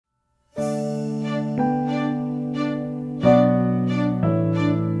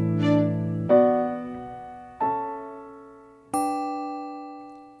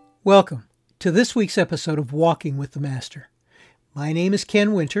Welcome to this week's episode of Walking with the Master. My name is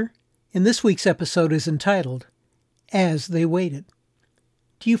Ken Winter, and this week's episode is entitled, As They Waited.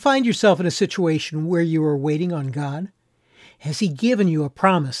 Do you find yourself in a situation where you are waiting on God? Has He given you a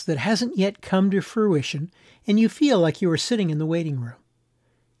promise that hasn't yet come to fruition, and you feel like you are sitting in the waiting room?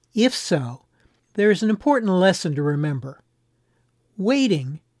 If so, there is an important lesson to remember.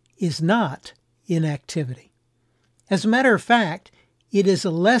 Waiting is not inactivity. As a matter of fact, it is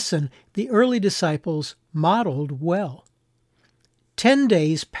a lesson the early disciples modeled well. 10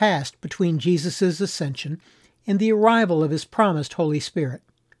 days passed between Jesus' ascension and the arrival of His promised Holy Spirit.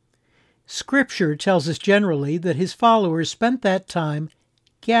 Scripture tells us generally that His followers spent that time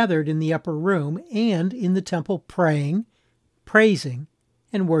gathered in the upper room and in the temple praying, praising,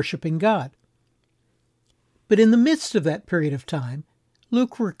 and worshiping God. But in the midst of that period of time,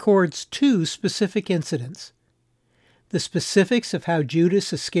 Luke records two specific incidents: the specifics of how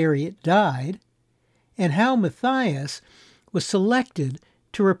Judas Iscariot died, and how Matthias was selected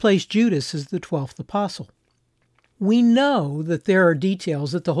to replace Judas as the 12th apostle. We know that there are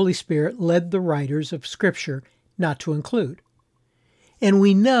details that the Holy Spirit led the writers of Scripture not to include. And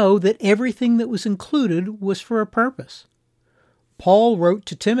we know that everything that was included was for a purpose. Paul wrote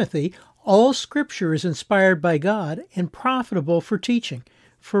to Timothy, "All Scripture is inspired by God and profitable for teaching,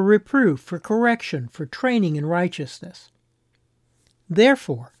 for reproof, for correction, for training in righteousness."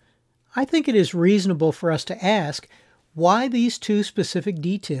 Therefore, I think it is reasonable for us to ask why these two specific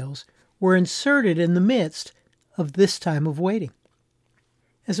details were inserted in the midst of this time of waiting.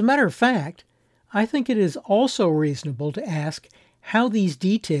 As a matter of fact, I think it is also reasonable to ask how these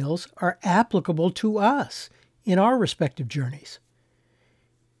details are applicable to us in our respective journeys.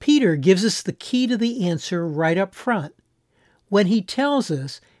 Peter gives us the key to the answer right up front when he tells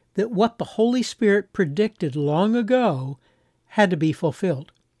us that what the Holy Spirit predicted long ago had to be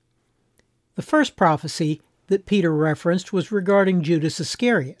fulfilled. The first prophecy that Peter referenced was regarding Judas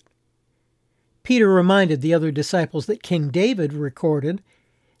Iscariot. Peter reminded the other disciples that King David recorded,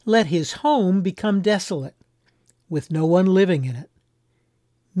 "Let his home become desolate, with no one living in it,"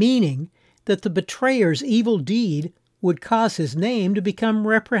 meaning that the betrayer's evil deed would cause his name to become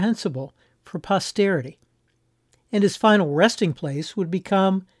reprehensible for posterity, and his final resting place would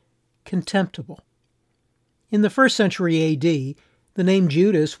become contemptible. In the 1st century A.D., the name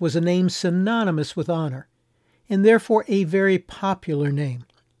Judas was a name synonymous with honor, and therefore a very popular name.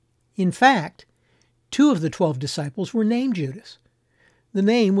 In fact, 2 of the 12 disciples were named Judas. The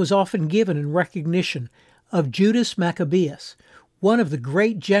name was often given in recognition of Judas Maccabeus, one of the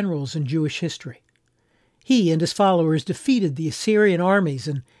great generals in Jewish history. He and his followers defeated the Assyrian armies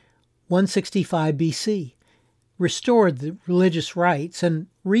in 165 BC, restored the religious rites, and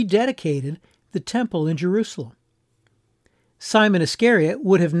rededicated the temple in Jerusalem. Simon Iscariot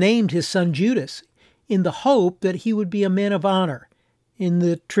would have named his son Judas in the hope that he would be a man of honor in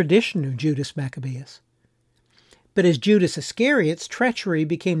the tradition of Judas Maccabeus. But as Judas Iscariot's treachery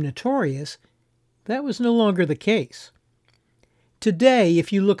became notorious, that was no longer the case. Today,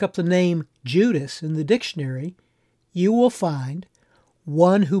 if you look up the name Judas in the dictionary, you will find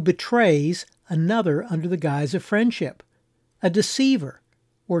one who betrays another under the guise of friendship, a deceiver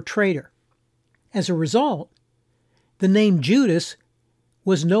or traitor. As a result, the name Judas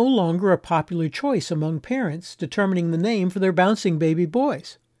was no longer a popular choice among parents determining the name for their bouncing baby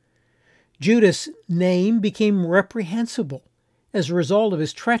boys. Judas' name became reprehensible as a result of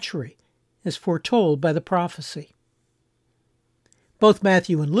his treachery, as foretold by the prophecy. Both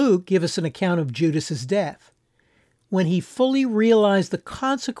Matthew and Luke give us an account of Judas's death. When he fully realized the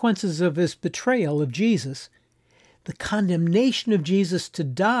consequences of his betrayal of Jesus, the condemnation of Jesus to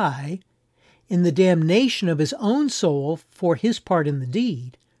die, and the damnation of his own soul for his part in the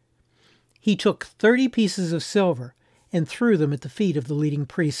deed, he took 30 pieces of silver and threw them at the feet of the leading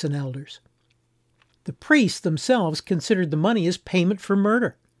priests and elders. The priests themselves considered the money as payment for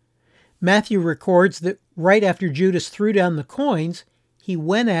murder. Matthew records that right after Judas threw down the coins, he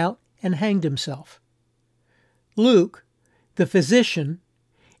went out and hanged himself. Luke, the physician,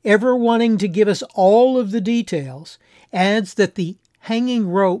 ever wanting to give us all of the details, adds that the hanging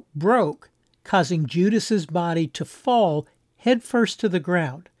rope broke, causing Judas's body to fall headfirst to the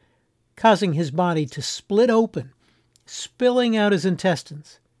ground, causing his body to split open, spilling out his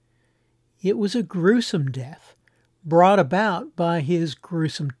intestines. It was a gruesome death, brought about by his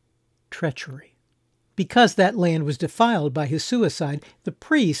gruesome treachery. Because that land was defiled by his suicide, the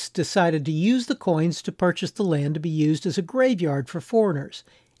priests decided to use the coins to purchase the land to be used as a graveyard for foreigners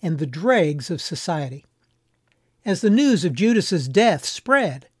and the dregs of society. As the news of Judas's death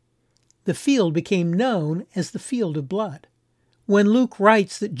spread, the field became known as the Field of Blood, When Luke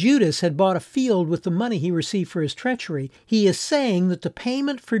writes that Judas had bought a field with the money he received for his treachery, he is saying that the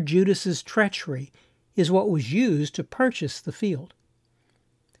payment for Judas's treachery is what was used to purchase the field.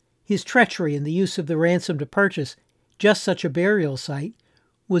 His treachery in the use of the ransom to purchase just such a burial site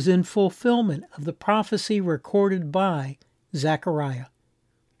was in fulfillment of the prophecy recorded by Zechariah.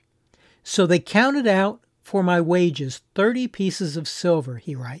 So they counted out for my wages 30 pieces of silver,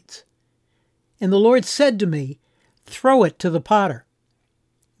 he writes. And the Lord said to me, throw it to the potter.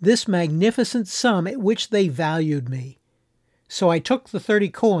 This magnificent sum at which they valued me. So I took the 30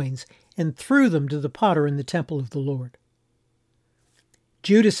 coins and threw them to the potter in the temple of the Lord.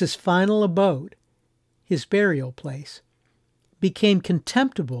 Judas's final abode, his burial place, became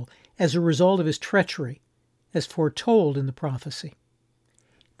contemptible as a result of his treachery, as foretold in the prophecy.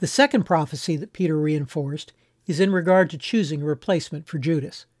 The second prophecy that Peter reinforced is in regard to choosing a replacement for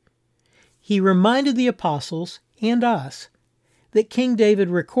Judas. He reminded the apostles and us that King David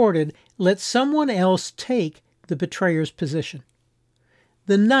recorded, "Let someone else take the betrayer's position."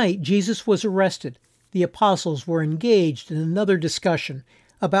 The night Jesus was arrested, the apostles were engaged in another discussion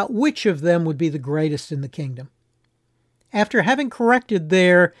about which of them would be the greatest in the kingdom. After having corrected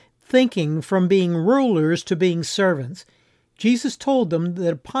their thinking from being rulers to being servants, Jesus told them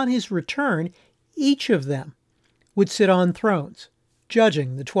that upon his return, each of them would sit on thrones,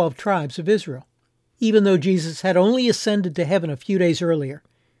 judging the 12 tribes of Israel. Even though Jesus had only ascended to heaven a few days earlier,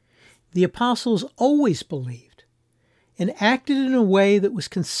 the apostles always believed and acted in a way that was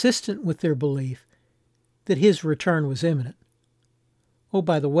consistent with their belief that his return was imminent. Oh,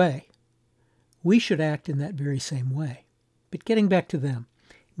 by the way, we should act in that very same way. But getting back to them.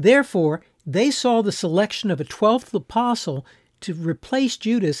 Therefore, they saw the selection of a 12th apostle to replace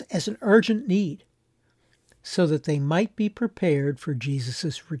Judas as an urgent need, so that they might be prepared for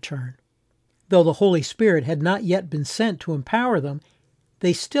Jesus' return. Though the Holy Spirit had not yet been sent to empower them,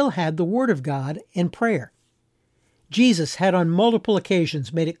 they still had the Word of God and prayer. Jesus had on multiple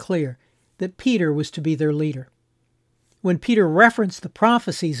occasions made it clear that Peter was to be their leader. When Peter referenced the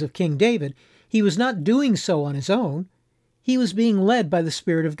prophecies of King David, he was not doing so on his own. He was being led by the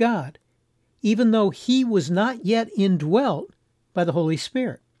Spirit of God, even though he was not yet indwelt by the Holy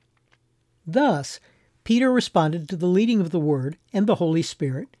Spirit. Thus, Peter responded to the leading of the Word and the Holy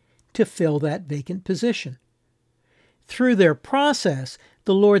Spirit to fill that vacant position. Through their process,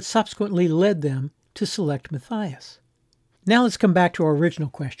 the Lord subsequently led them to select Matthias. Now let's come back to our original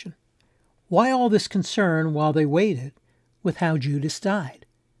question. Why all this concern while they waited with how Judas died,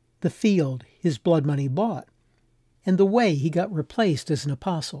 the field his blood money bought, and the way he got replaced as an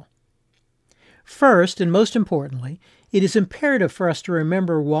apostle? First, and most importantly, it is imperative for us to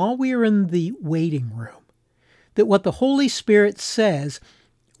remember while we are in the waiting room that what the Holy Spirit says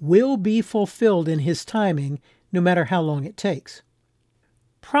will be fulfilled in his timing, no matter how long it takes.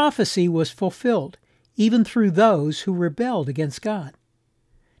 Prophecy was fulfilled, even through those who rebelled against God.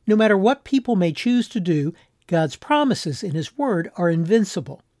 No matter what people may choose to do, God's promises in his word are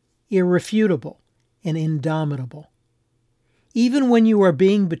invincible, irrefutable, and indomitable. Even when you are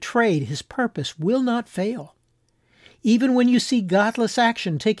being betrayed, his purpose will not fail. Even when you see godless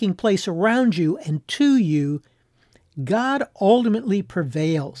action taking place around you and to you, God ultimately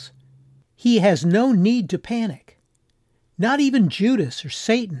prevails. He has no need to panic. Not even Judas or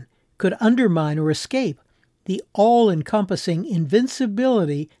Satan could undermine or escape the all-encompassing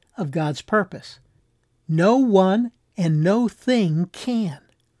invincibility of God's purpose. No one and no thing can.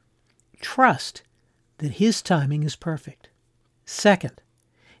 Trust that his timing is perfect. Second,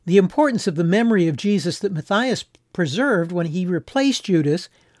 the importance of the memory of Jesus that Matthias preserved when he replaced Judas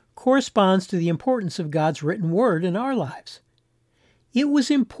corresponds to the importance of God's written word in our lives. It was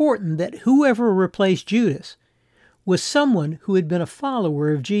important that whoever replaced Judas was someone who had been a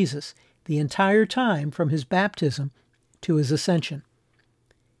follower of Jesus the entire time from his baptism to his ascension.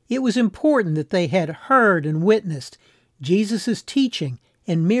 It was important that they had heard and witnessed Jesus' teaching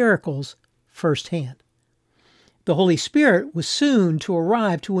and miracles firsthand. The Holy Spirit was soon to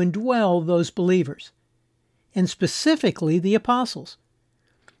arrive to indwell those believers, and specifically the apostles.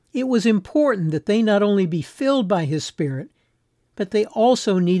 It was important that they not only be filled by his Spirit, but they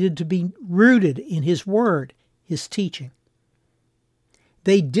also needed to be rooted in his word, his teaching.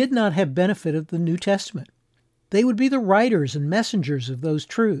 They did not have benefit of the New Testament. They would be the writers and messengers of those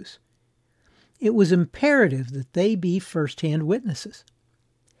truths. It was imperative that they be first-hand witnesses.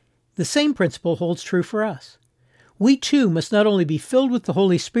 The same principle holds true for us. We too must not only be filled with the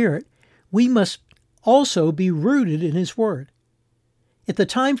Holy Spirit, we must also be rooted in his word. At the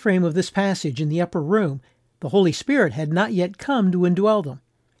time frame of this passage in the upper room, the Holy Spirit had not yet come to indwell them,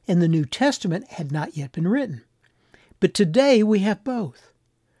 and the New Testament had not yet been written. But today we have both.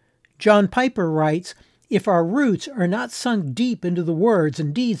 John Piper writes, "If our roots are not sunk deep into the words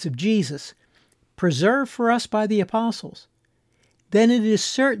and deeds of Jesus, preserved for us by the apostles, then it is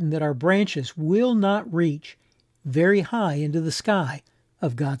certain that our branches will not reach very high into the sky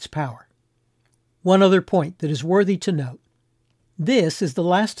of God's power." One other point that is worthy to note. This is the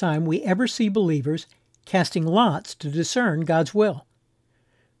last time we ever see believers casting lots to discern God's will.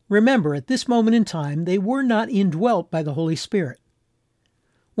 Remember, at this moment in time, they were not indwelt by the Holy Spirit.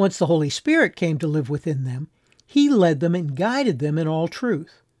 Once the Holy Spirit came to live within them, He led them and guided them in all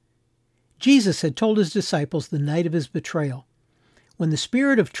truth. Jesus had told His disciples the night of His betrayal, "When the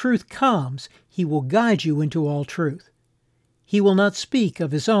Spirit of truth comes, He will guide you into all truth. He will not speak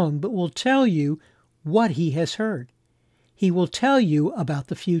of His own, but will tell you what He has heard. He will tell you about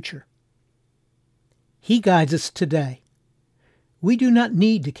the future." He guides us today. We do not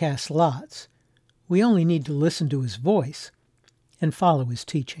need to cast lots. We only need to listen to His voice and follow His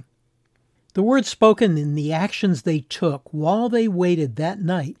teaching. The words spoken and the actions they took while they waited that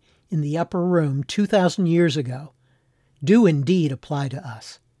night in the upper room 2,000 years ago do indeed apply to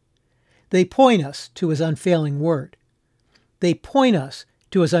us. They point us to His unfailing word. They point us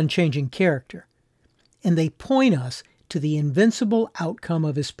to His unchanging character. And they point us to the invincible outcome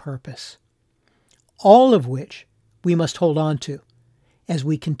of His purpose. All of which we must hold on to as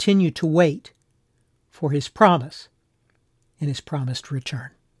we continue to wait for His promise and His promised return.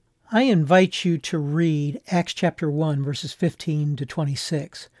 I invite you to read Acts chapter 1, verses 15 to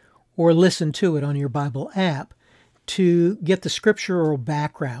 26, or listen to it on your Bible app to get the scriptural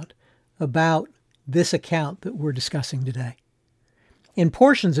background about this account that we're discussing today. And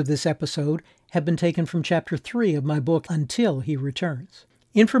portions of this episode have been taken from chapter 3 of my book, Until He Returns.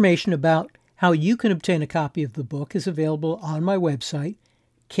 Information about how you can obtain a copy of the book is available on my website,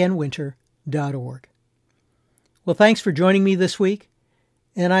 kenwinter.org. Well, thanks for joining me this week,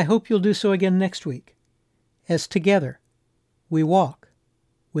 and I hope you'll do so again next week, as together we walk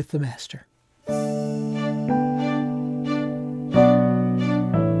with the Master.